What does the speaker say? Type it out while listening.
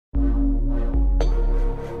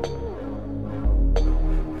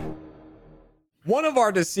One of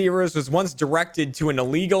our deceivers was once directed to an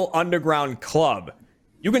illegal underground club.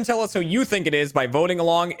 You can tell us who you think it is by voting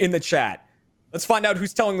along in the chat. Let's find out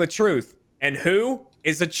who's telling the truth and who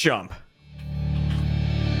is a chump.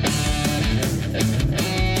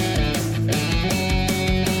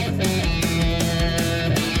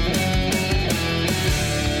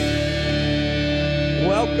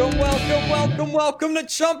 Welcome to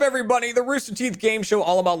Chump, everybody, the Rooster Teeth game show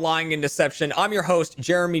all about lying and deception. I'm your host,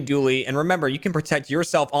 Jeremy Dooley, and remember, you can protect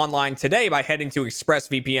yourself online today by heading to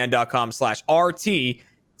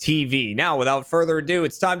expressvpn.com/RTTV. Now, without further ado,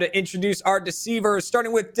 it's time to introduce our deceivers,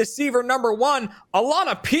 starting with deceiver number 1,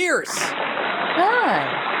 Alana Pierce.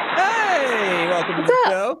 Hi. Hey, welcome to the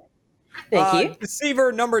show. Thank you.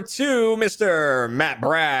 Deceiver number 2, Mr. Matt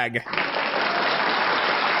Bragg.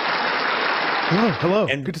 Hello.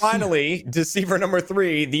 And finally, deceiver number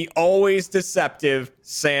 3, the always deceptive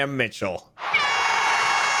Sam Mitchell.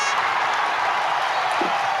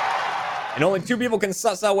 And only 2 people can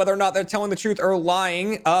suss out whether or not they're telling the truth or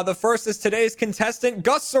lying. The first is today's contestant,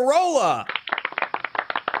 Gus Sorolla.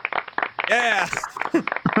 Yeah.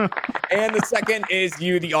 And the second is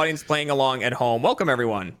you, the audience playing along at home. Welcome,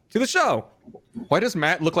 everyone, to the show. Why does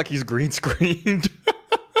Matt look like he's green screened?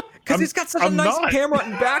 Because he's got such a nice camera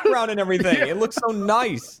and background and everything. Yeah. It looks so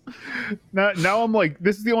nice. Now I'm like,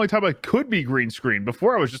 this is the only time I could be green screen.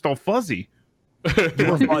 Before I was just all fuzzy. You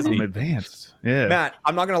were fuzzy. I'm advanced. Yeah. Matt,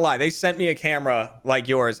 I'm not going to lie. They sent me a camera like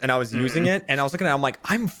yours, and I was using it, and I was looking at it. I'm like,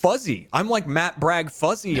 I'm fuzzy. I'm like Matt Bragg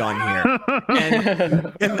fuzzy on here.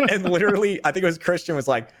 and literally, I think it was Christian was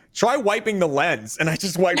like, try wiping the lens. And I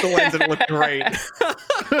just wiped the lens, and it looked great.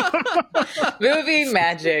 Movie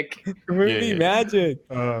magic. Movie magic.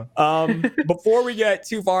 Before we get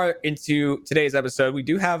too far into today's episode, we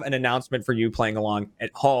do have an announcement for you playing along at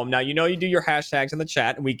home. Now, you do your hashtags in the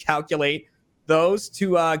chat, and we calculate those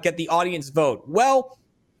to get the audience vote. Well,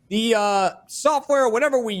 the software,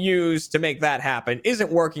 whatever we use to make that happen, isn't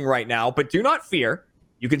working right now, but do not fear.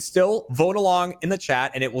 You can still vote along in the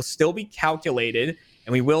chat, and it will still be calculated,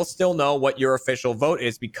 and we will still know what your official vote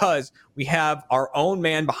is because we have our own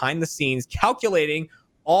man behind the scenes calculating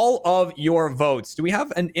all of your votes. Do we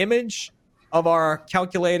have an image of our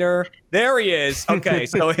calculator? There he is. Okay,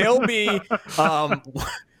 so he'll be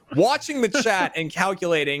watching the chat and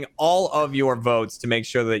calculating all of your votes to make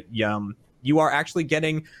sure that you are actually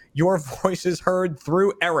getting your voices heard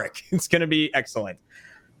through Eric. It's going to be excellent.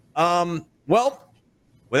 Well,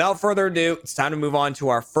 without further ado, it's time to move on to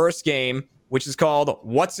our first game, which is called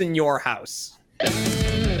What's in Your House?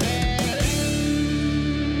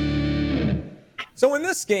 So in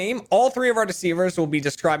this game, all 3 of our deceivers will be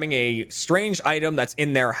describing a strange item that's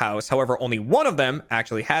in their house. However, only one of them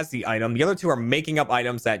actually has the item. The other 2 are making up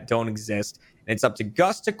items that don't exist. And it's up to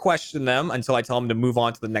Gus to question them until I tell him to move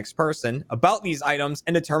on to the next person about these items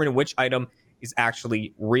and determine which item is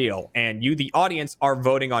actually real. And you, the audience, are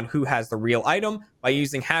voting on who has the real item by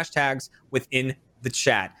using hashtags within the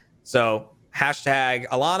chat. So hashtag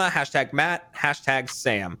Alana, hashtag Matt, hashtag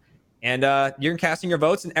Sam. And you're casting your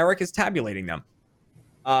votes and Eric is tabulating them.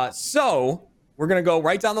 So we're going to go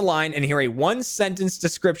right down the line and hear a 1-sentence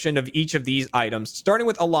description of each of these items, starting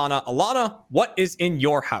with Alana. Alana, what is in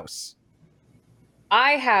your house?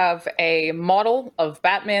 I have a model of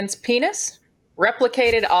Batman's penis,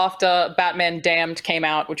 replicated after Batman Damned came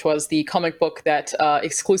out, which was the comic book that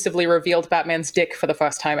exclusively revealed Batman's dick for the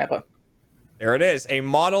first time ever. There it is, a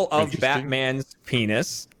model of Batman's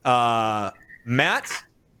penis. Matt,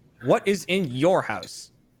 what is in your house?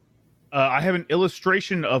 I have an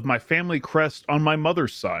illustration of my family crest on my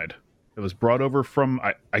mother's side. It was brought over from,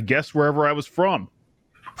 I guess, wherever I was from.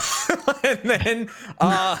 And then,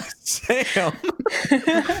 Sam,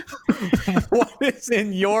 what is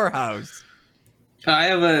in your house? I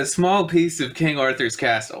have a small piece of King Arthur's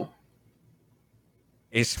castle.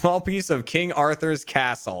 A small piece of King Arthur's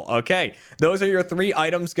castle. Okay, those are your 3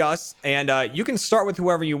 items, Gus. And you can start with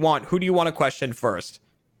whoever you want. Who do you want to question first?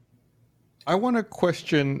 I want to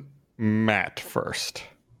question Matt first.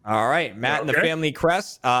 All right, Matt and the family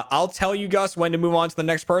crest. I'll tell you, Gus, when to move on to the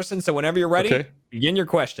next person. So whenever you're ready, begin your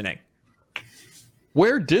questioning.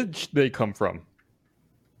 Where did they come from?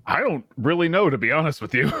 I don't really know, to be honest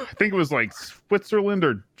with you. I think it was like Switzerland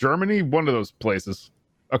or Germany, one of those places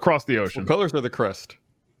across the ocean. What colors are the crest?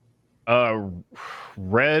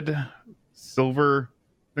 Red, silver.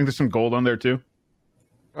 I think there's some gold on there too.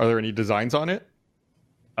 Are there any designs on it?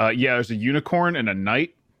 Yeah, there's a unicorn and a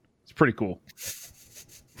knight. It's pretty cool.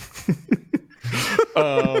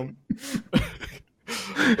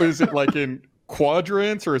 Is it like in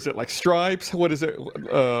quadrants or is it like stripes? What is it?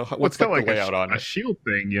 What's got like the layout on a it? shield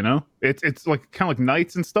thing, you know? It's like kind of like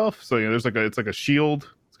knights and stuff. So there's like it's like a shield.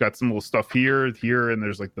 It's got some little stuff here, and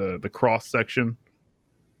there's like the cross section.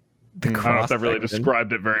 I don't know if that really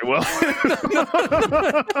described it very well.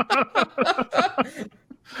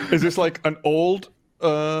 Is this like an old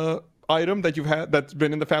item that you've had that's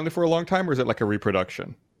been in the family for a long time, or is it like a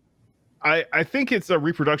reproduction? I think it's a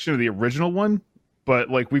reproduction of the original one, but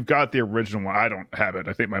like we've got the original one. I don't have it.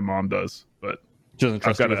 I think my mom does, but Doesn't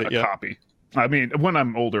I've trust you got with a it yet. copy. I mean, when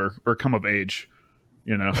I'm older or come of age,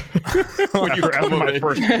 you know, When you come after of my age.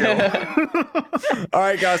 first kill. All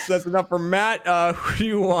right, guys, so that's enough for Matt. Who do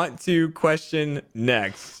you want to question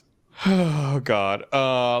next? Oh God.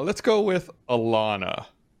 Let's go with Alana.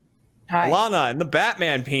 Hi. Lana and the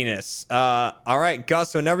Batman penis. All right,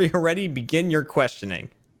 Gus, whenever you're ready, begin your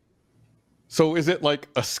questioning. So is it like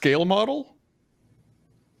a scale model?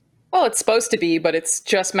 Well, it's supposed to be, but it's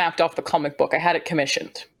just mapped off the comic book. I had it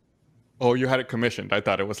commissioned. Oh, you had it commissioned. I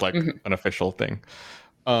thought it was like an official thing.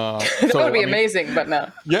 That So, would be I mean, amazing, but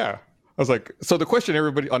no. Yeah. I was like, so the question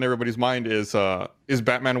on everybody's mind is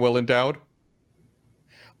Batman well endowed?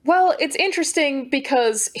 Well, it's interesting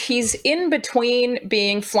because he's in between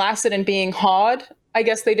being flaccid and being hard. I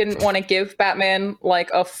guess they didn't want to give Batman like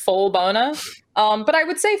a full boner. But I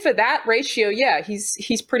would say for that ratio, yeah,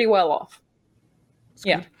 he's pretty well off.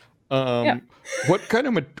 Yeah. Yeah. What kind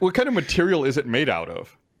of material is it made out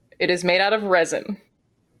of? It is made out of resin.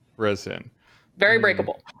 Resin. Very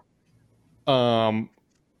breakable.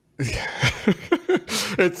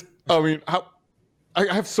 It's. I mean, how?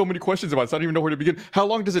 I have so many questions about it. So I don't even know where to begin. How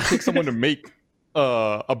long does it take someone to make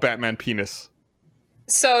a Batman penis?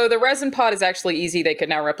 So the resin part is actually easy. They could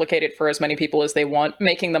now replicate it for as many people as they want.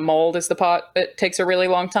 Making the mold is the part that takes a really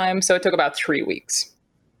long time. So it took about 3 weeks.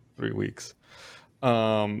 3 weeks.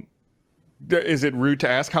 Is it rude to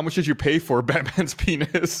ask how much did you pay for Batman's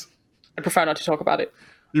penis? I prefer not to talk about it.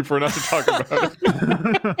 You prefer not to talk about it.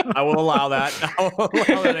 I will allow that. I will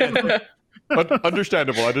allow that answer.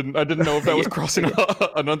 Understandable. I didn't know if that was crossing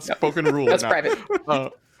an unspoken rule. That's or not. private.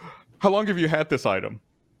 How long have you had this item?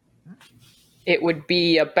 It would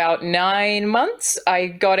be about 9 months. I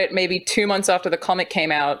got it maybe 2 months after the comic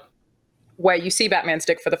came out, where you see Batman's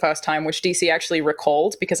dick for the first time, which DC actually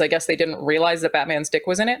recalled because I guess they didn't realize that Batman's dick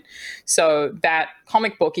was in it. So that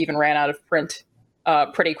comic book even ran out of print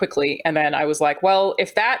pretty quickly. And then I was like, well,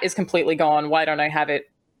 if that is completely gone, why don't I have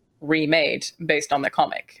it remade based on the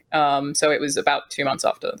comic? So it was about 2 months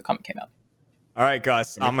after the comic came out. All right,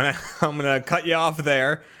 Gus, I'm gonna cut you off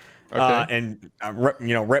there. Okay. And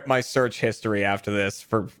rip my search history after this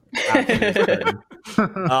for after this curtain.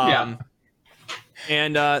 Yeah.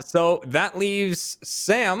 And so that leaves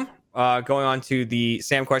Sam going on to the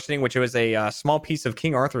Sam questioning, which was a small piece of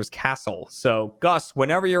King Arthur's castle. So Gus,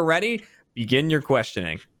 whenever you're ready, begin your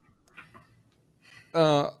questioning.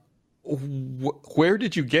 Where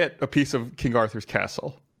did you get a piece of King Arthur's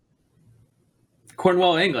castle?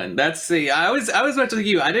 Cornwall, England. That's the. I was much like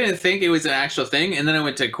you. I didn't think it was an actual thing, and then I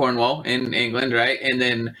went to Cornwall in England, right? And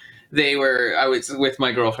then I was with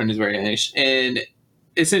my girlfriend who's very Irish, and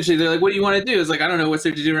essentially they're like, "What do you want to do?" It's like, I don't know, what's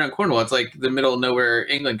there to do around Cornwall? It's like the middle of nowhere,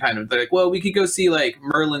 England, kind of. They're like, "Well, we could go see like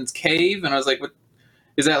Merlin's cave," and I was like, "What?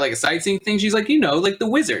 Is that like a sightseeing thing?" She's like, like the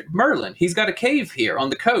wizard Merlin. He's got a cave here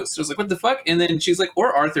on the coast. I was like, "What the fuck?" And then she's like,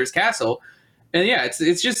 "Or Arthur's castle," and yeah,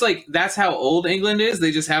 it's just like that's how old England is.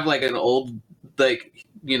 They just have like an old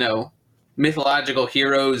mythological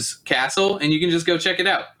heroes castle, and you can just go check it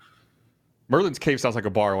out. Merlin's cave sounds like a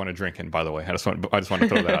bar I want to drink in, by the way. I just want to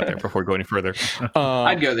throw that out there before we go any further.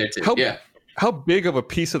 I'd go there too. How big of a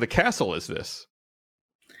piece of the castle is this?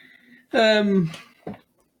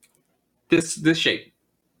 This shape.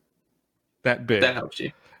 That big? That helps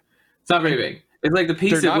you. It's not very big. It's like the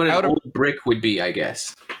piece of what an old brick would be, I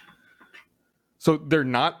guess. So they're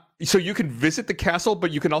not. So you can visit the castle,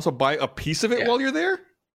 but you can also buy a piece of it while you're there?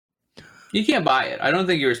 You can't buy it. I don't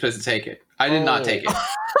think you were supposed to take it. I did not take it.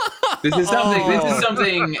 This is something. This is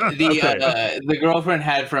something the girlfriend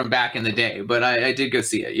had from back in the day. But I did go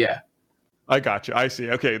see it. Yeah. I got you. I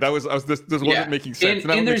see. Okay, this wasn't making sense.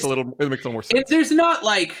 It makes a little more sense. There's not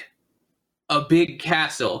like a big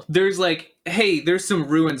castle. There's like, hey, there's some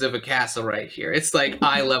ruins of a castle right here. It's like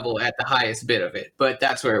eye level at the highest bit of it, but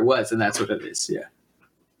that's where it was, and that's what it is. Yeah.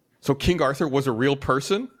 So King Arthur was a real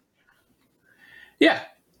person? Yeah.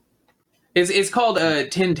 It's called a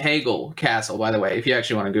Tintagel Castle, by the way, if you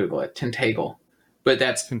actually want to Google it. Tintagel. But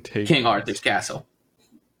that's King Arthur's castle.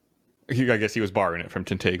 I guess he was borrowing it from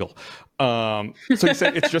Tintagel. So you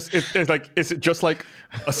said is it just like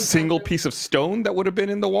a single piece of stone that would have been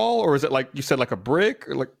in the wall? Or is it like you said, like a brick?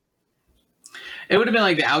 Or like It would have been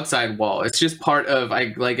like the outside wall. It's just part of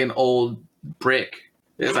like an old brick.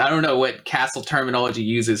 I don't know what castle terminology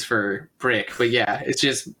uses for brick, but yeah, it's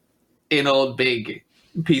just an old big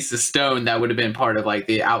piece of stone that would have been part of like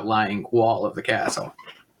the outlying wall of the castle.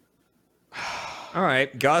 All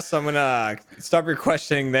right, Gus, I'm gonna stop your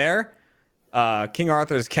questioning there. King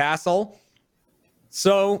Arthur's castle.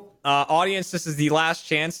 So, audience, this is the last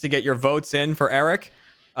chance to get your votes in for Eric.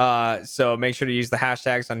 So make sure to use the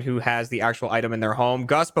hashtags on who has the actual item in their home.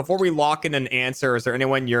 Gus, before we lock in an answer, is there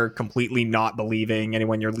anyone you're completely not believing?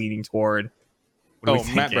 Anyone you're leaning toward?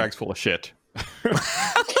 Matt Bragg's full of shit. All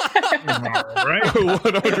right.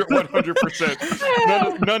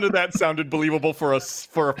 100%. None of that sounded believable for us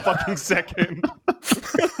for a fucking second.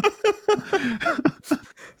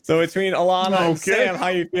 So between Alana and Sam, how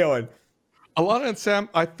you feeling? Alana and Sam,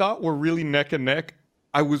 I thought were really neck and neck.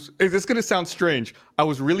 This is going to sound strange. I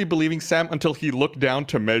was really believing Sam until he looked down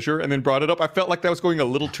to measure and then brought it up. I felt like that was going a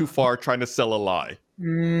little too far, trying to sell a lie.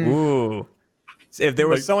 Ooh. If there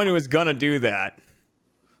was someone who was going to do that,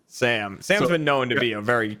 Sam's been known to be a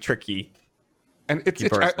very tricky. And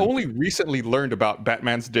I only recently learned about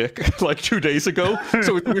Batman's dick like 2 days ago.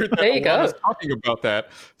 So it's weird that Alana was talking about that.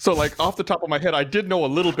 So like off the top of my head, I did know a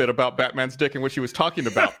little bit about Batman's dick and what she was talking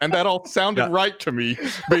about. And that all sounded right to me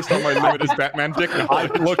based on my limited Batman dick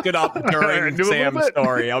knowledge. I looked it up during Sam's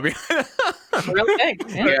story. I'll be Really?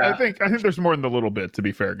 I think there's more than a little bit, to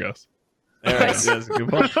be fair, Gus. That's a good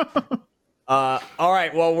point. All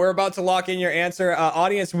right, well, we're about to lock in your answer.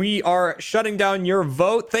 Audience, we are shutting down your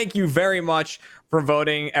vote. Thank you very much for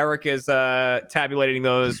voting. Eric is tabulating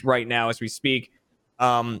those right now as we speak.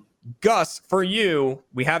 Gus, for you,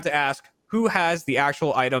 we have to ask, who has the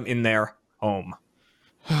actual item in their home?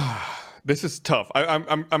 This is tough.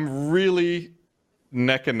 I'm really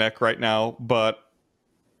neck and neck right now, but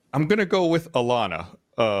I'm gonna go with Alana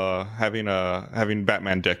having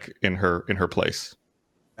Batman dick in her place.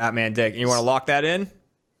 Batman dick. You want to lock that in?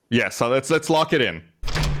 Yes, so let's lock it in.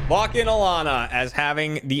 Lock in Alana as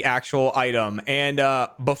having the actual item. And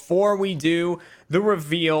before we do the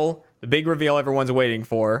reveal, the big reveal everyone's waiting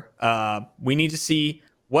for, we need to see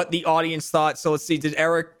what the audience thought. So let's see. Does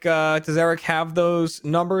Eric have those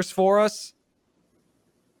numbers for us?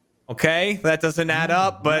 Okay, that doesn't add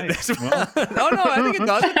up, but Nice. no, I think it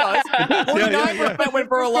does. 49% went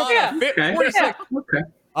for Alana. Yeah. 46.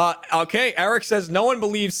 Okay, Eric says no one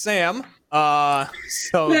believes Sam. So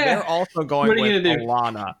they're also going with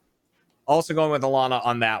Alana. Also going with Alana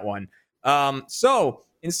on that one. So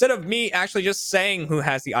instead of me actually just saying who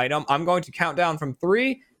has the item, I'm going to count down from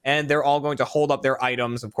 3, and they're all going to hold up their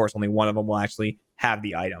items. Of course, only one of them will actually have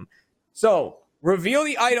the item. So reveal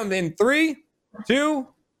the item in 3, 2,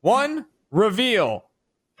 1. Reveal.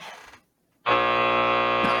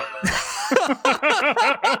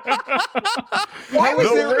 Why was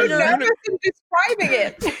there there a unit describing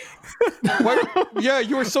it? Yeah,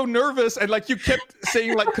 you were so nervous and like you kept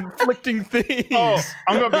saying like conflicting things. Oh,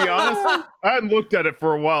 I'm gonna be honest. I hadn't looked at it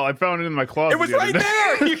for a while. I found it in my closet. It was the other right day.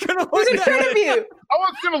 there. You could have It was in looked at front it. of you. I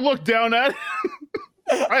was gonna look down at it.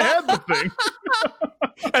 I had the thing.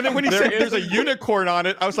 And then when he said there's a unicorn on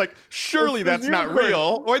it, I was like, surely that's not unicorn.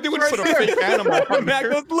 real. Why they would put a fake animal on Mac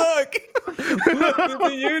there? goes, look, it's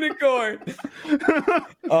a unicorn.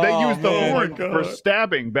 They used the man. horn for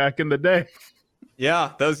stabbing back in the day.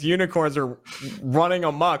 Yeah, those unicorns are running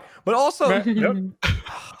amok. But also,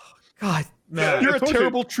 God, man. You're a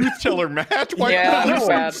terrible truth teller, Matt. Why Yeah, you I'm sound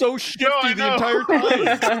bad. so shifty I the know. entire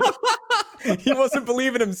time? He wasn't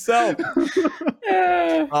believing himself.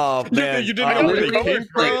 Oh man, You didn't know where they literally, came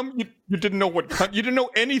from. You didn't know you didn't know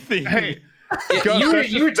anything. Hey, Yeah, Gus,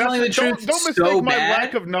 you were telling the don't truth mistake so my bad.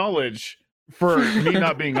 lack of knowledge for me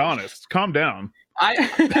not being honest. Calm down.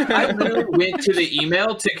 I literally went to the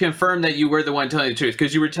email to confirm that you were the one telling the truth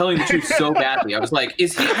because you were telling the truth so badly. I was like,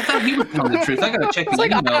 "Is he?" I thought he was telling the truth. I gotta check the It's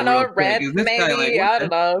like, I email. don't know, real quick. red, Is this guy, maybe, like, I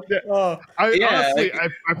what don't know. Honestly, I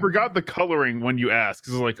forgot the coloring when you asked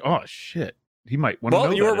because I was like, oh shit, he might want to know.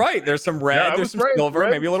 well, you were that. right. There's some red, Yeah, I there's was some right. silver,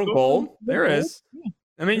 Red, maybe a little silver, gold. There gold. is.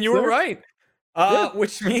 I mean, you It's were there. right.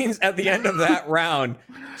 Which means at the end of that round,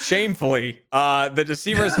 shamefully, the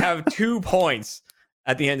deceivers have 2 points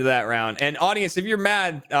at the end of that round. And audience, if you're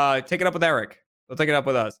mad, take it up with Eric. Don't take it up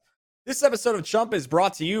with us. This episode of Chump is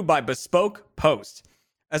brought to you by Bespoke Post.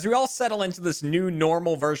 As we all settle into this new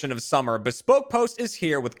normal version of summer, Bespoke Post is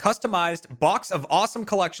here with customized box of awesome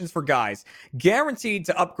collections for guys, guaranteed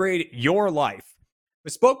to upgrade your life.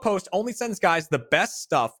 Bespoke Post only sends guys the best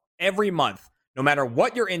stuff every month. No matter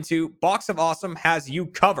what you're into, Box of Awesome has you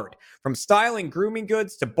covered. From styling, grooming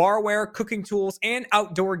goods to barware, cooking tools, and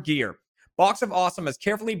outdoor gear. Box of Awesome has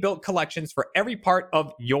carefully built collections for every part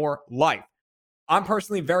of your life. I'm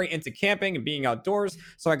personally very into camping and being outdoors,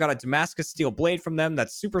 so I got a Damascus steel blade from them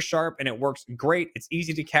that's super sharp and it works great. It's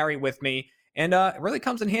easy to carry with me, and it really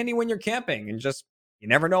comes in handy when you're camping and just you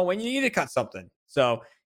never know when you need to cut something. So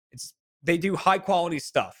they do high quality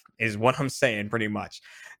stuff is what I'm saying pretty much.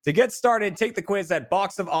 To get started, take the quiz at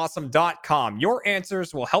boxofawesome.com. Your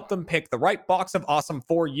answers will help them pick the right box of awesome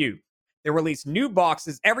for you. They release new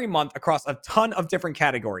boxes every month across a ton of different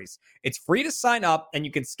categories. It's free to sign up, and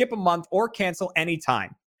you can skip a month or cancel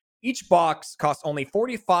anytime. Each box costs only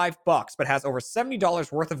 $45, but has over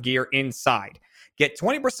 $70 worth of gear inside. Get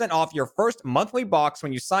 20% off your first monthly box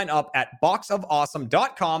when you sign up at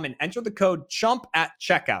boxofawesome.com and enter the code CHUMP at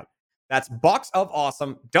checkout. That's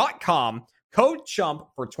boxofawesome.com, code CHUMP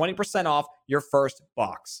for 20% off your first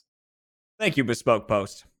box. Thank you, Bespoke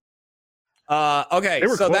Post. Okay,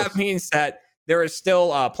 so close. That means that there is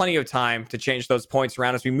still plenty of time to change those points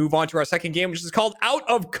around as we move on to our second game, which is called Out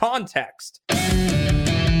of Context.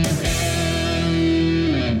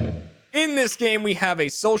 In this game, we have a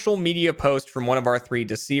social media post from one of our 3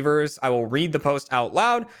 deceivers. I will read the post out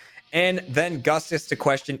loud, and then Gus is to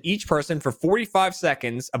question each person for 45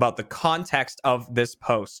 seconds about the context of this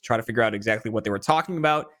post. Try to figure out exactly what they were talking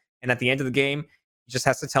about, and at the end of the game, he just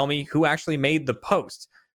has to tell me who actually made the post.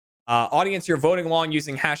 Audience, you're voting along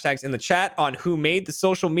using hashtags in the chat on who made the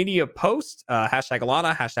social media post. Hashtag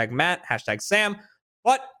Alana, hashtag Matt, hashtag Sam.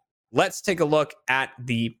 But let's take a look at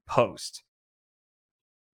the post.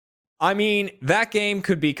 I mean, that game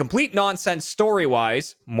could be complete nonsense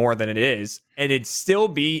story-wise, more than it is, and it'd still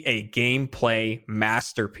be a gameplay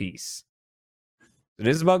masterpiece. It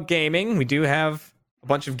is about gaming. We do have a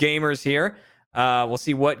bunch of gamers here. We'll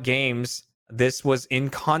see what games this was in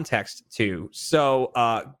context to. So,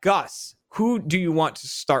 Gus, who do you want to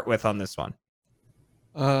start with on this one?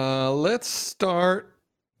 Let's start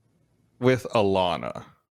with Alana.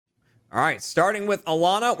 All right, starting with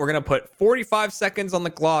Alana, we're going to put 45 seconds on the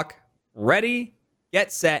clock. Ready,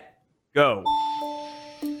 get set, go.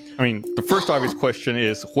 I mean, the first obvious question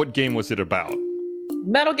is, what game was it about?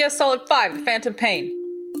 Metal Gear Solid 5, The Phantom Pain.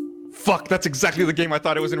 Fuck, that's exactly the game I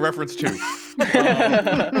thought it was in reference to.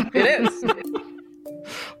 It is.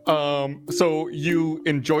 So you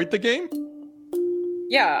enjoyed the game?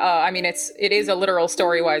 Yeah, I mean, it is a literal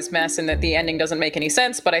story-wise mess in that the ending doesn't make any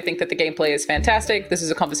sense, but I think that the gameplay is fantastic. This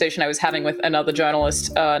is a conversation I was having with another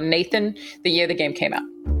journalist, Nathan, the year the game came out.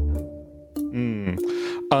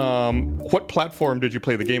 What platform did you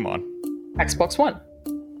play the game on? Xbox One.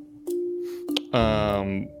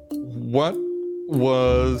 What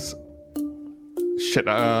was... Shit,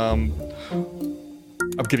 I'm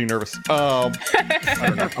getting nervous. I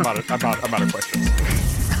don't know. I'm out of questions.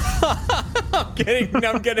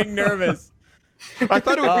 I'm getting nervous. I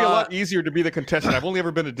thought it would be a lot easier to be the contestant. I've only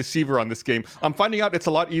ever been a deceiver on this game. I'm finding out it's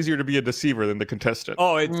a lot easier to be a deceiver than the contestant.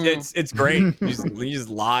 Oh, it's great. You just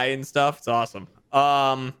lie and stuff. It's awesome.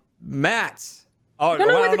 Matt. Oh,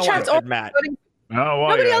 no, the chat's all Matt.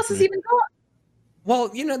 Nobody else has even gone. Well,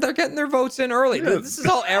 they're getting their votes in early. Yeah. This is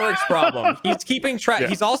all Eric's problem. He's keeping track. Yeah.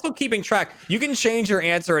 He's also keeping track. You can change your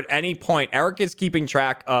answer at any point. Eric is keeping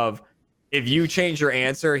track of if you change your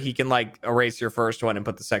answer, he can erase your first one and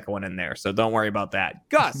put the second one in there. So don't worry about that.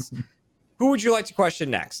 Gus, who would you like to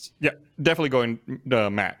question next? Yeah, definitely going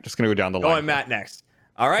Matt. Just going to go down the line. Going Matt next.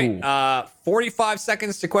 All right. 45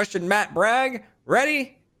 seconds to question Matt Bragg.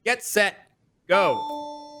 Ready, get set, go.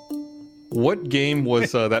 What game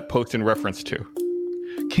was that post in reference to?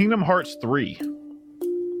 Kingdom Hearts 3.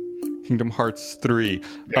 Kingdom Hearts 3.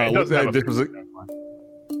 Yeah, this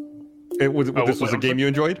was a game you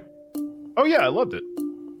enjoyed? Oh yeah, I loved it.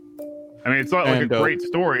 I mean, it's not like a great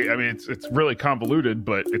story. I mean, it's really convoluted,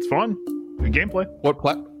 but it's fun. The gameplay.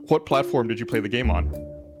 What platform did you play the game on?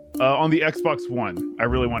 On the Xbox One. I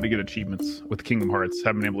really wanted to get achievements with Kingdom Hearts.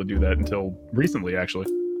 Haven't been able to do that until recently, actually.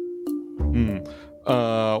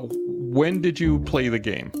 When did you play the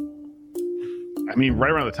game? I mean, right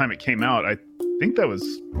around the time it came out. I think that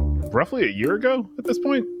was roughly a year ago at this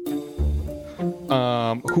point.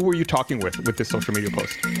 Who were you talking with this social media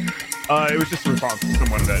post? It was just a response to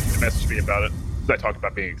someone that messaged me about it. I talked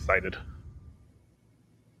about being excited.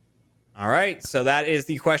 All right, so that is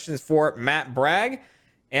the questions for Matt Bragg.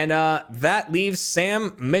 And that leaves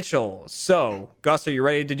Sam Mitchell. So, Gus, are you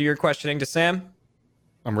ready to do your questioning to Sam?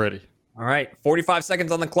 I'm ready. All right, 45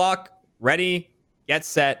 seconds on the clock. Ready, get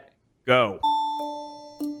set, go.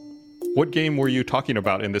 What game were you talking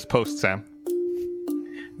about in this post, Sam?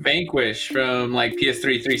 Vanquish from PS3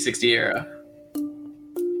 360 era.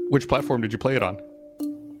 Which platform did you play it on?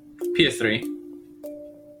 PS3.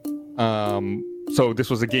 So this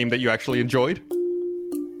was a game that you actually enjoyed?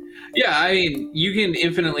 Yeah, I mean, you can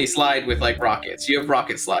infinitely slide with like rockets. You have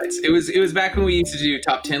rocket slides. It was back when we used to do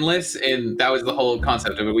top 10 lists, and that was the whole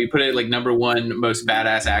concept of it. We put it like number 1 most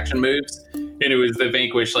badass action moves, and it was the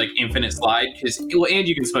Vanquish like infinite slide and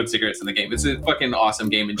you can smoke cigarettes in the game. It's a fucking awesome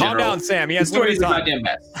game in general. Calm down, Sam. He has the story's a goddamn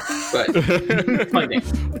mess, but fun game.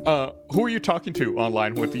 Who are you talking to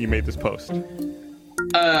online when you made this post?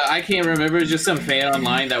 I can't remember. It was just some fan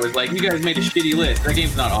online that was like, "You guys made a shitty list. That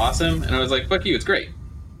game's not awesome." And I was like, "Fuck you, it's great."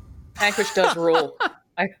 Vanquish does rule.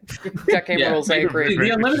 That game rules. I agree. The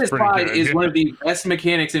unlimited slide is one of the best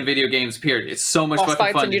mechanics in video games. Period. It's so much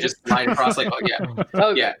fucking fun. You just slide across like,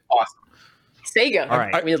 yeah, awesome. Sega. All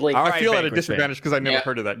right. Weirdly. I feel at a disadvantage because I never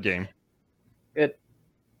heard of that game. Good.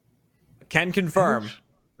 Can confirm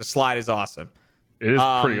the slide is awesome. It is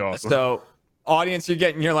pretty awesome. So, audience, you're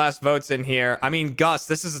getting your last votes in here. I mean, Gus,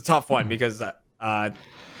 this is a tough one because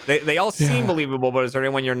they all seem believable, but is there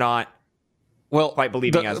anyone you're not quite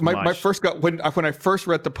believing as much? My first gut when I first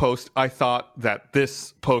read the post, I thought that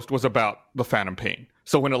this post was about the Phantom Pain.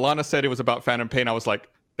 So when Alana said it was about Phantom Pain, I was like,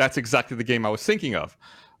 that's exactly the game I was thinking of.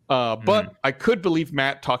 But I could believe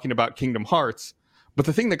Matt talking about Kingdom Hearts. But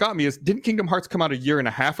the thing that got me is, didn't Kingdom Hearts come out a year and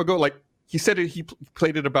a half ago? Like, he said he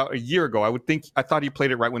played it about a year ago. I thought he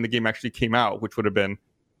played it right when the game actually came out, which would have been.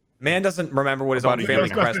 Man doesn't remember what his own family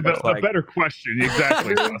crest looks like. A better question,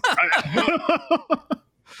 exactly. I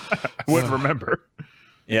wouldn't remember.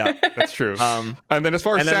 Yeah, that's true. And then as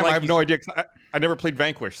far as Sam, I have no idea. I never played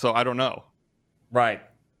Vanquish, so I don't know. Right.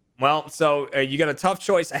 Well, so you got a tough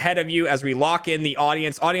choice ahead of you as we lock in the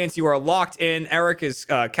audience. Audience, you are locked in. Eric is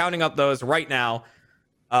counting up those right now.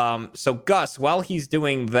 So Gus, while he's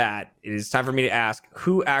doing that, it is time for me to ask,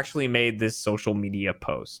 who actually made this social media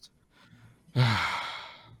post?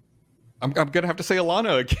 I'm gonna have to say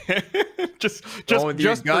Alana again. just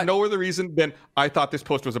for no other reason than I thought this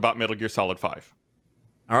post was about Metal Gear Solid 5.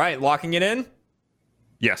 All right, locking it in?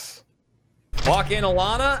 Yes. Lock in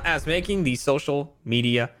Alana as making the social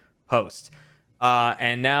media post.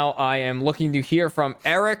 And now I am looking to hear from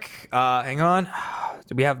Eric. Hang on.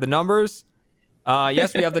 Do we have the numbers?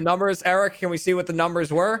 Yes, we have the numbers. Eric, can we see what the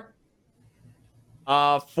numbers were?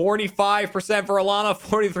 45% for Alana,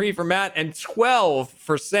 43% for Matt, and 12%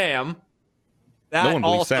 for Sam.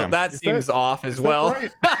 That seems off as well.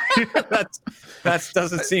 Right? that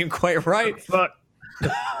doesn't seem quite right. But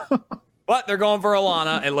they're going for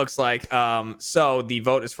Alana, it looks like. So the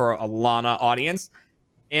vote is for Alana, audience.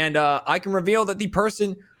 And I can reveal that the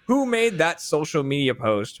person who made that social media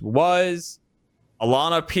post was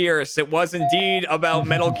Alana Pierce. It was indeed about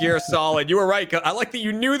Metal Gear Solid. You were right. I like that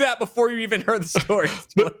you knew that before you even heard the story.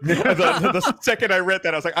 the second I read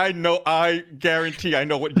that, I was like, I guarantee I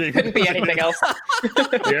know what game. Couldn't be anything else.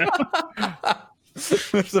 Yeah.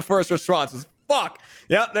 That's the first response was, fuck.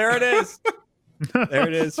 Yep, there it is. There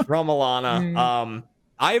it is from Alana.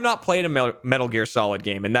 I have not played a Metal Gear Solid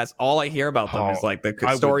game, and that's all I hear about them is like the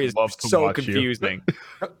story is so confusing.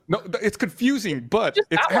 No, it's confusing, but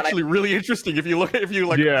it's actually really interesting if you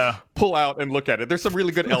pull out and look at it. There's some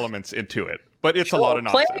really good elements into it, but it's a lot of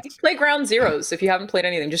nonsense. Play Ground Zeroes if you haven't played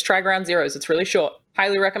anything. Just try Ground Zeroes. It's really short.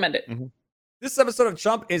 Highly recommend it. Mm-hmm. This episode of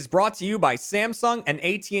Chump is brought to you by Samsung and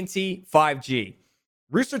AT&T 5G.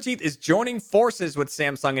 Rooster Teeth is joining forces with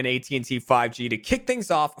Samsung and AT&T 5G to kick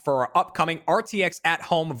things off for our upcoming RTX at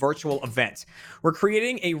Home virtual event. We're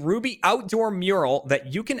creating a Ruby outdoor mural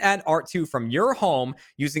that you can add art to from your home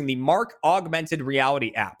using the Mark Augmented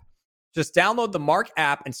Reality app. Just download the Mark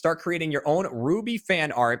app and start creating your own Ruby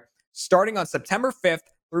fan art starting on September 5th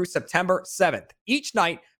through September 7th. Each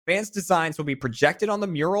night, fans' designs will be projected on the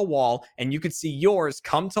mural wall, and you can see yours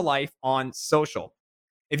come to life on social.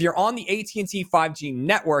 If you're on the AT&T 5G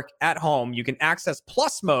network at home, you can access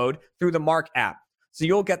Plus mode through the Mark app. So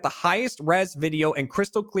you'll get the highest res video and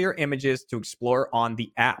crystal clear images to explore on the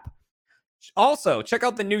app. Also, check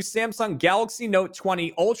out the new Samsung Galaxy Note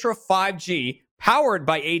 20 Ultra 5G powered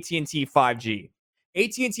by AT&T 5G.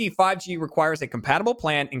 AT&T 5G requires a compatible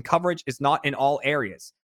plan and coverage is not in all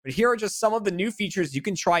areas. But here are just some of the new features you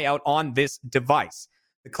can try out on this device.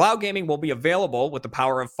 The cloud gaming will be available with the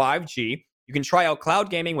power of 5G. You can try out cloud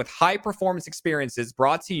gaming with high-performance experiences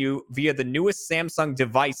brought to you via the newest Samsung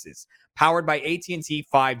devices, powered by AT&T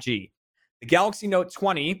 5G. The Galaxy Note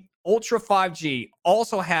 20 Ultra 5G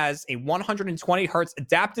also has a 120 Hz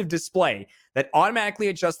adaptive display that automatically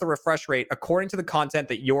adjusts the refresh rate according to the content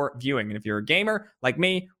that you're viewing. And if you're a gamer like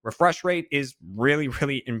me, refresh rate is really,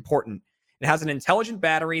 really important. It has an intelligent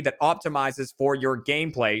battery that optimizes for your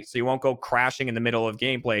gameplay, so you won't go crashing in the middle of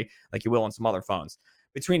gameplay like you will on some other phones.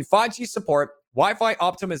 Between 5G support, Wi-Fi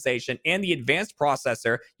optimization, and the advanced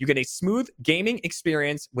processor, you get a smooth gaming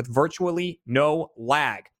experience with virtually no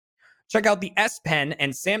lag. Check out the S Pen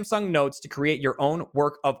and Samsung Notes to create your own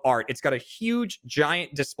work of art. It's got a huge,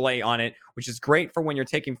 giant display on it, which is great for when you're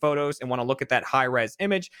taking photos and want to look at that high-res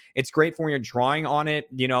image. It's great for when you're drawing on it.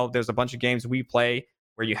 You know, there's a bunch of games we play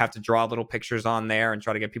where you have to draw little pictures on there and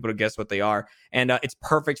try to get people to guess what they are. And it's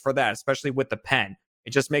perfect for that, especially with the pen. It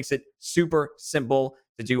just makes it super simple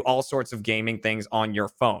to do all sorts of gaming things on your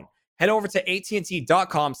phone. Head over to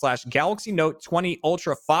AT&T.com/Galaxy Note 20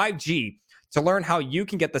 Ultra 5G to learn how you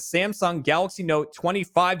can get the Samsung Galaxy Note 20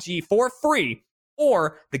 5G for free,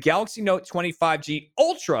 or the Galaxy Note 20 5G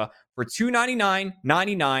Ultra for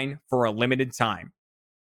 $299.99 for a limited time.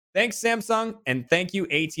 Thanks, Samsung, and thank you,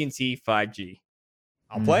 AT&T 5G.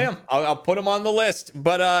 I'll play them. I'll put them on the list.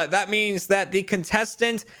 But that means that the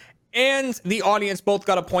contestant and the audience both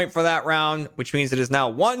got a point for that round, which means it is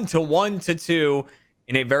now 1-1-2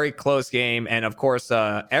 in a very close game. And of course,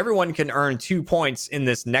 everyone can earn 2 points in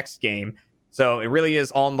this next game. So it really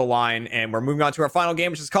is on the line. And we're moving on to our final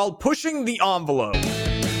game, which is called Pushing the Envelope.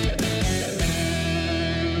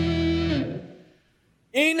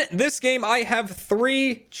 In this game, I have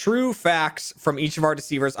 3 true facts from each of our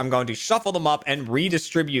deceivers. I'm going to shuffle them up and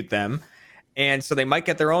redistribute them. And so they might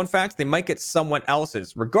get their own facts. They might get someone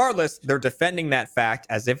else's. Regardless, they're defending that fact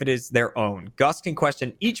as if it is their own. Gus can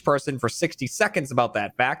question each person for 60 seconds about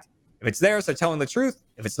that fact. If it's theirs, they're telling the truth.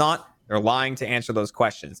 If it's not, they're lying to answer those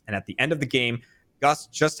questions. And at the end of the game, Gus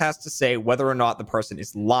just has to say whether or not the person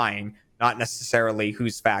is lying, not necessarily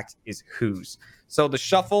whose fact is whose. So the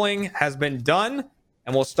shuffling has been done.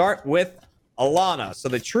 And we'll start with Alana. So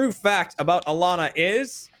the true fact about Alana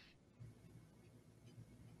is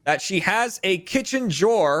that she has a kitchen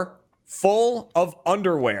drawer full of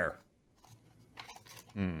underwear.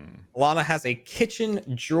 Alana has a kitchen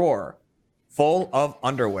drawer full of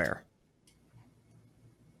underwear.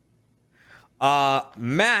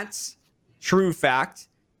 Matt's true fact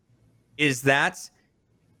is that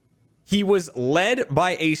he was led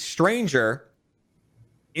by a stranger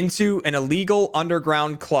into an illegal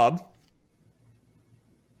underground club.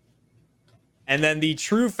 And then the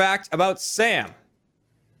true fact about Sam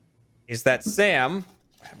is that Sam,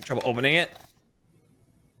 I'm having trouble opening it,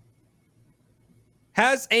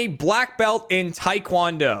 has a black belt in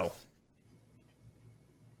Taekwondo.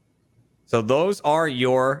 So those are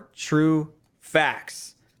your true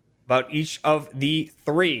facts about each of the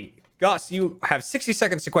 3. Gus, you have 60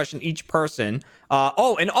 seconds to question each person.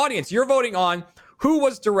 An audience, you're voting on who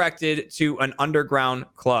was directed to an underground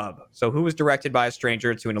club. So who was directed by a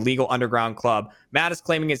stranger to an illegal underground club? Matt is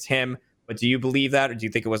claiming it's him, but do you believe that? Or do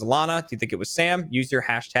you think it was Alana? Do you think it was Sam? Use your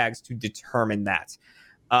hashtags to determine that.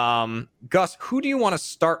 Gus, who do you want to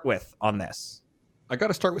start with on this? I got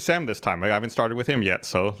to start with Sam this time. I haven't started with him yet,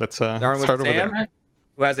 so let's start over Sam, there.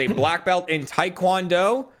 Who has a black belt in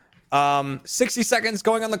Taekwondo. 60 seconds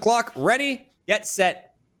going on the clock. Ready, get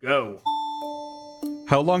set, go.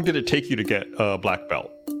 How long did it take you to get a black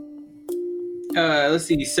belt? Let's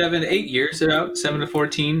see, 7 to 8 years, about 7 to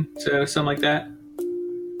 14, so something like that.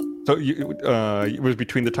 So it was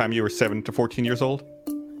between the time you were 7 to 14 years old?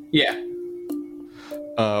 Yeah.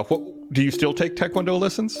 What do you still take Taekwondo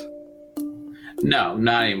lessons? No,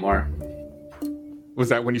 not anymore. Was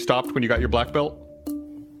that when you stopped, when you got your black belt?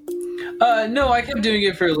 No, I kept doing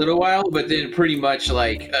it for a little while, but then pretty much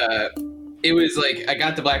it was like I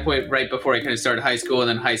got the black belt right before I kind of started high school, and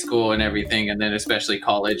then high school and everything, and then especially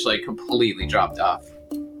college, completely dropped off.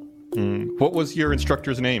 What was your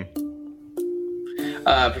instructor's name?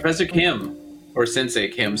 Professor Kim, or Sensei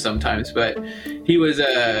Kim sometimes, but he was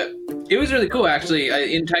it was really cool actually.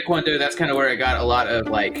 In Taekwondo, that's kind of where I got a lot of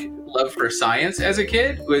love for science as a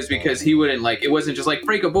kid, was because he wouldn't it wasn't just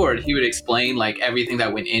break a board. He would explain everything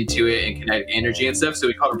that went into it and kinetic energy and stuff. So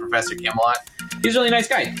we called him Professor Kim a lot. He's a really nice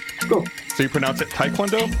guy. Cool. So you pronounce it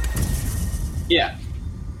Taekwondo? Yeah.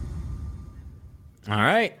 All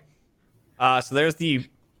right. So there's the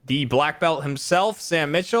black belt himself, Sam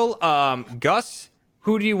Mitchell. Gus,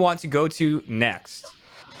 who do you want to go to next?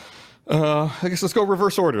 I guess let's go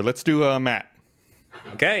reverse order. Let's do Matt.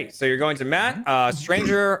 Okay, so you're going to Matt.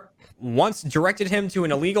 Stranger once directed him to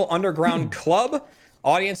an illegal underground club.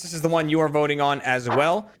 Audience, this is the one you are voting on as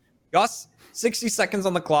well. Gus, 60 seconds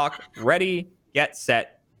on the clock. Ready, get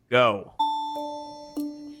set, go.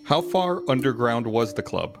 How far underground was the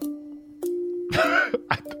club?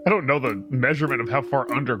 I don't know the measurement of how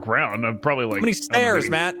far underground. I'm probably how many stairs,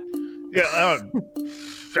 Matt? Yeah, I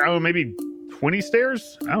don't know, maybe 20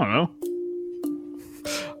 stairs? I don't know.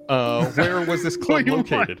 Where was this club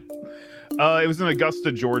located? It was in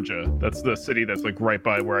Augusta, Georgia. That's the city that's right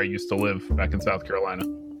by where I used to live back in South Carolina.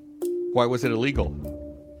 Why was it illegal?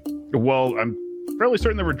 Well, I'm fairly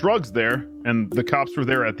certain there were drugs there, and the cops were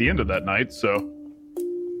there at the end of that night, so...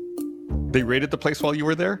 They raided the place while you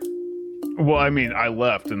were there? Well, I mean, I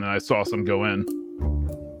left, and then I saw some go in.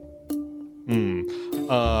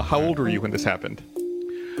 How old were you when this happened?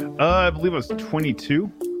 I believe I was 22.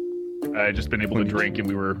 I had just been able to drink, and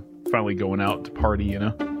we were finally going out to party, you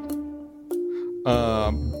know?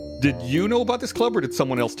 Did you know about this club, or did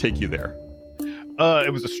someone else take you there?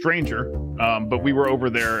 It was a stranger, but we were over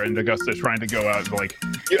there in Augusta trying to go out and, like,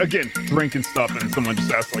 again, drink and stuff, and someone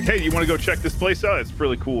just asked, like, hey, you want to go check this place out? It's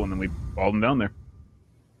really cool, and then we followed them down there.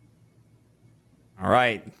 All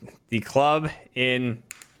right. The club in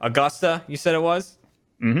Augusta, you said it was?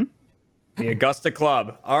 Mm-hmm. The Augusta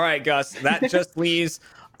Club. All right, Gus. That just leaves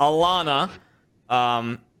Alana,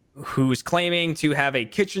 who's claiming to have a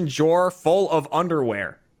kitchen drawer full of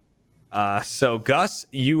underwear. So, Gus,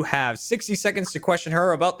 you have 60 seconds to question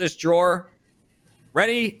her about this drawer.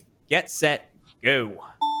 Ready, get, set, go.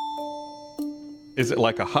 Is it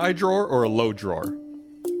like a high drawer or a low drawer?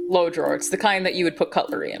 Low drawer. It's the kind that you would put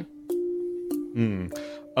cutlery in.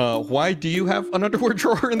 Why do you have an underwear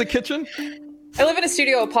drawer in the kitchen? I live in a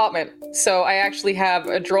studio apartment, so I actually have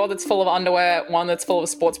a drawer that's full of underwear, one that's full of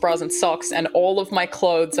sports bras and socks, and all of my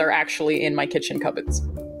clothes are actually in my kitchen cupboards.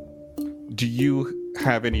 Do you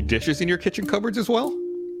have any dishes in your kitchen cupboards as well?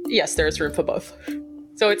 Yes, there is room for both.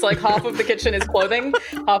 So it's like half of the kitchen is clothing,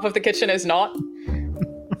 half of the kitchen is not.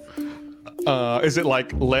 Is it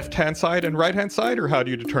like left-hand side and right-hand side, or how do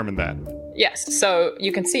you determine that? Yes, so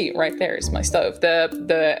you can see right there is my stove.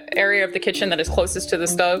 The area of the kitchen that is closest to the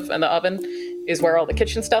stove and the oven is where all the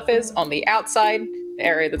kitchen stuff is. On the outside, the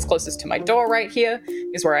area that's closest to my door right here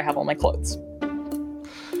is where I have all my clothes.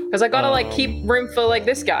 Because I gotta like keep room for like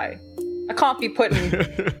this guy. I can't be putting,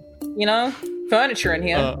 you know, furniture in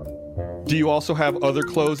here. Do you also have other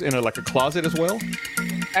clothes in a closet as well?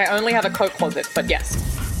 I only have a coat closet, but yes.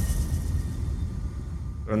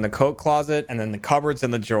 In the coat closet, and then the cupboards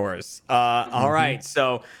and the drawers. All right,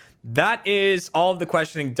 so that is all of the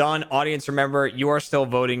questioning done. Audience, remember, you are still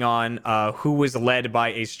voting on who was led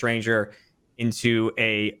by a stranger into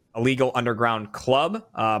a illegal underground club.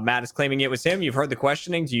 Matt is claiming it was him. You've heard the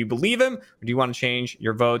questioning. Do you believe him, or do you want to change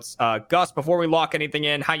your votes? Gus, before we lock anything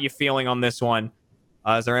in, how you feeling on this one?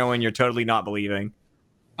 Is there anyone you're totally not believing?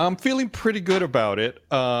 I'm feeling pretty good about it.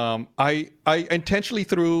 I intentionally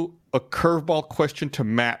threw a curveball question to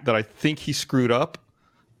Matt that I think he screwed up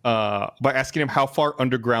by asking him how far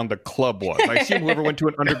underground the club was. I assume whoever went to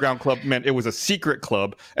an underground club meant it was a secret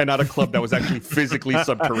club and not a club that was actually physically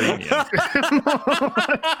subterranean.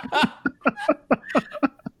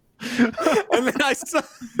 And then I saw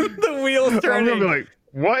the wheels turning. I'm like,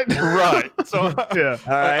 what? Right. So yeah.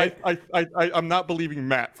 All right. I'm not believing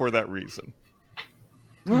Matt for that reason.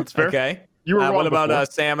 That's fair. Okay. You were what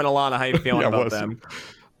about Sam and Alana? How you feeling about them?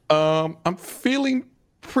 I'm feeling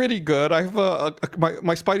pretty good. I have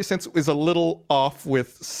my spidey sense is a little off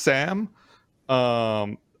with Sam.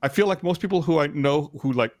 I feel like most people who I know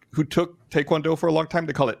who took Taekwondo for a long time,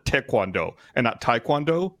 they call it Taekwondo and not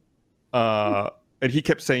Taekwondo. And he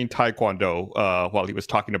kept saying Taekwondo while he was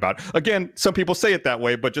talking about it. Again, some people say it that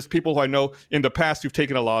way, but just people who I know in the past who've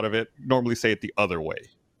taken a lot of it normally say it the other way.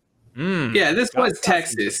 Yeah, this was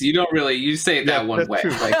Texas. You don't really say it that one way.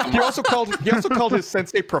 He also called his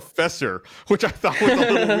sensei professor, which I thought was a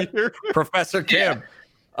little weird. Professor Kim.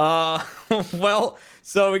 Well,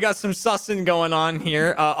 so we got some sussing going on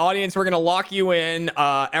here. Audience, we're gonna lock you in.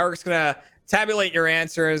 Eric's gonna tabulate your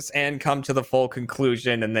answers and come to the full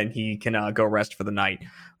conclusion, and then he can go rest for the night.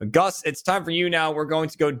 Gus, it's time for you now. We're going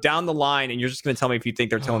to go down the line, and you're just gonna tell me if you think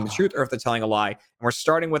they're telling the truth or if they're telling a lie. And we're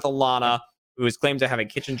starting with Alana, who is claimed to have a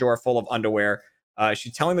kitchen drawer full of underwear. Is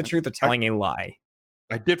she telling the truth or telling a lie?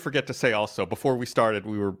 I did forget to say also, before we started,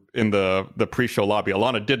 we were in the pre-show lobby.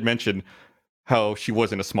 Alana did mention how she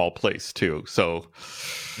was in a small place too. So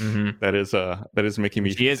that is making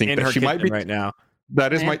me think that she might be right now.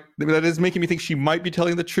 That is making me think she might be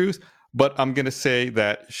telling the truth, but I'm going to say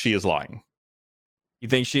that she is lying. You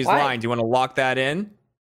think she's lying? Do you want to lock that in?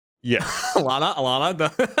 Yeah. Alana,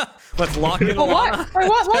 let's lock in. Alana. By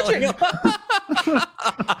what logic?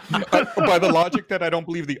 By the logic that I don't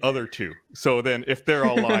believe the other two. So then if they're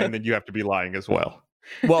all lying, then you have to be lying as well.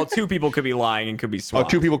 Well, two people could be lying and could be swapped. Oh,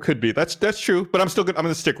 two people could be. That's true, but I'm going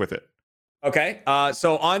to stick with it. Okay.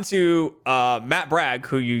 So on to Matt Bragg,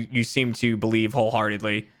 who you seem to believe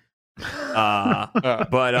wholeheartedly.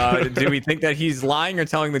 But do we think that he's lying or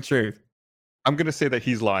telling the truth? I'm going to say that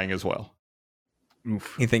he's lying as well.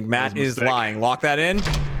 Oof. You think Matt is lying? Lock that in?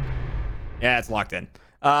 Yeah, it's locked in.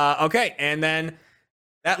 Okay, and then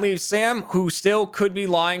that leaves Sam, who still could be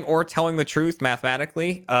lying or telling the truth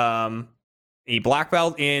mathematically. a black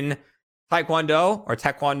belt in Taekwondo.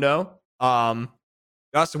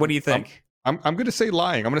 Gus, what do you think? I'm going to say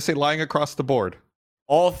lying. I'm going to say lying across the board.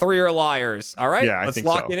 All three are liars. All right, yeah, let's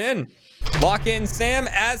lock it in. Lock in Sam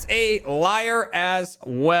as a liar as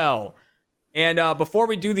well. And before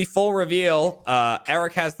we do the full reveal,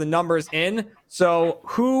 Eric has the numbers in. So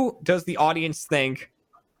who does the audience think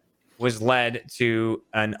was led to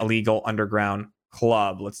an illegal underground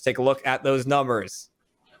club? Let's take a look at those numbers.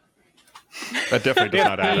 That definitely does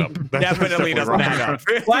not add up. Definitely doesn't add up.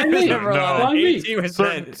 Why me? No,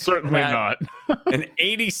 18% certainly not. and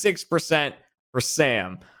 86% for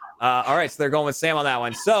Sam. All right, so they're going with Sam on that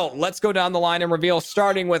one. So let's go down the line and reveal,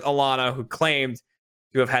 starting with Alana, who claimed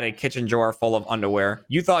to have had a kitchen drawer full of underwear.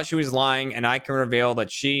 You thought she was lying, and I can reveal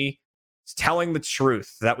that she is telling the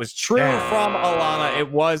truth. That was true from Alana.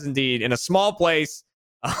 It was indeed in a small place,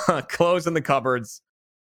 clothes in the cupboards.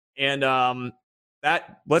 And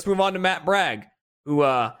let's move on to Matt Bragg, who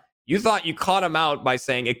you thought you caught him out by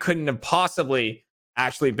saying it couldn't have possibly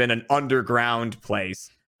actually been an underground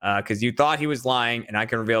place. Because you thought he was lying, and I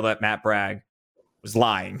can reveal that Matt Bragg was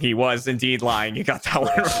lying. He was indeed lying. You got that one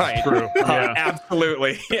right. True. Yeah.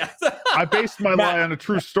 Absolutely. Yes. I based my lie on a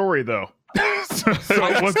true story, though. So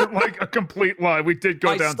it wasn't like a complete lie. We did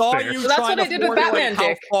go downstairs. Well, that's what I did with Batman,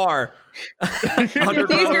 Dick. How far? It's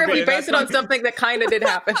easier if we base it on something that kind of did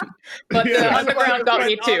happen. But the underground got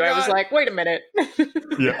me too. I was like, wait a minute.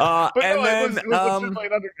 Yeah.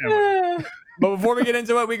 But before we get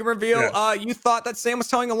into it, we can reveal you thought that Sam was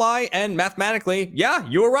telling a lie, and mathematically, yeah,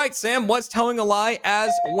 you were right. Sam was telling a lie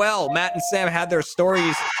as well. Matt and Sam had their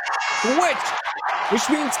stories switched, which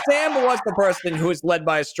means Sam was the person who was led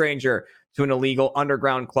by a stranger to an illegal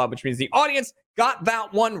underground club, which means the audience got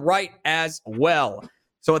that one right as well.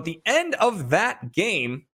 So at the end of that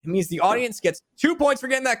game, it means the audience gets 2 points for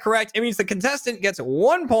getting that correct. It means the contestant gets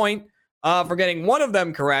 1 point for getting one of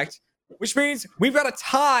them correct, which means we've got a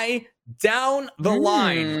tie down the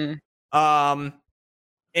line. And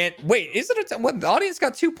wait, is it what, the audience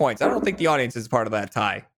got 2 points? I don't think the audience is part of that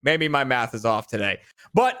tie. Maybe my math is off today.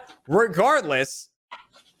 But regardless,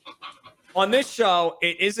 on this show,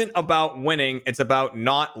 it isn't about winning, it's about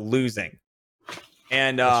not losing.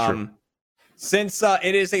 And since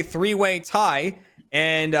it is a 3-way tie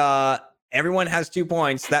and everyone has 2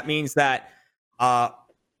 points, that means that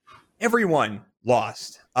everyone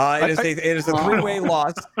lost. It is a 3-way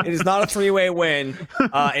loss. It is not a 3-way win.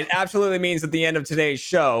 It absolutely means at the end of today's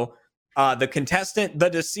show, the contestant, the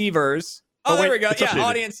deceivers. There we go. Yeah,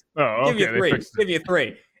 audience. Give you 3. Give you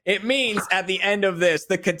 3. It means at the end of this,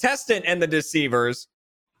 the contestant and the deceivers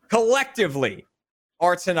collectively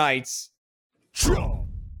are tonight's show.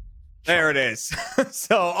 There it is.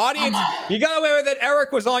 So, audience, you got away with it.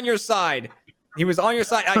 Eric was on your side. He was on your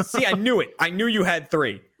side. I knew it. I knew you had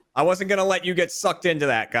 3. I wasn't going to let you get sucked into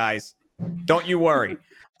that, guys. Don't you worry.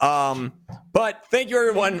 But thank you,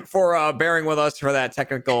 everyone, for bearing with us for that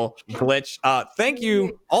technical glitch. Thank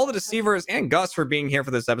you, all the deceivers and Gus, for being here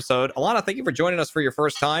for this episode. Alana, thank you for joining us for your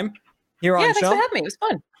first time here on the show. Yeah, thanks for having me. It was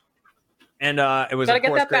fun. And it was, of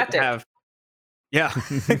course, great to have. Yeah,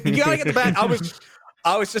 you got to get the bat.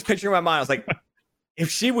 I was just picturing in my mind. I was like, if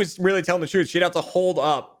she was really telling the truth, she'd have to hold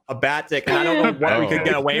up a bat dick, and I don't know what we could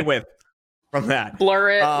get away with from that. Blur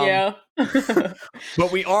it, yeah.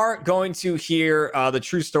 But we are going to hear the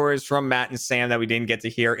true stories from Matt and Sam that we didn't get to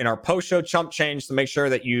hear in our post-show chump change. So make sure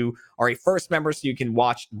that you are a first member so you can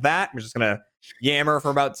watch that. We're just going to yammer for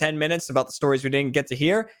about 10 minutes about the stories we didn't get to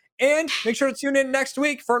hear. And make sure to tune in next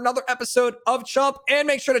week for another episode of Chump. And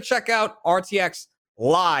make sure to check out RTX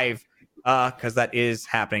Live because that is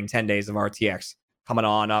happening. 10 days of RTX coming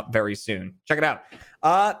on up very soon. Check it out.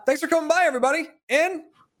 Thanks for coming by, everybody. And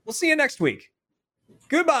we'll see you next week.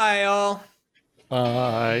 Goodbye, y'all.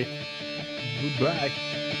 Bye. Goodbye.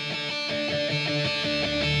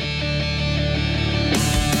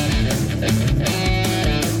 Thank you.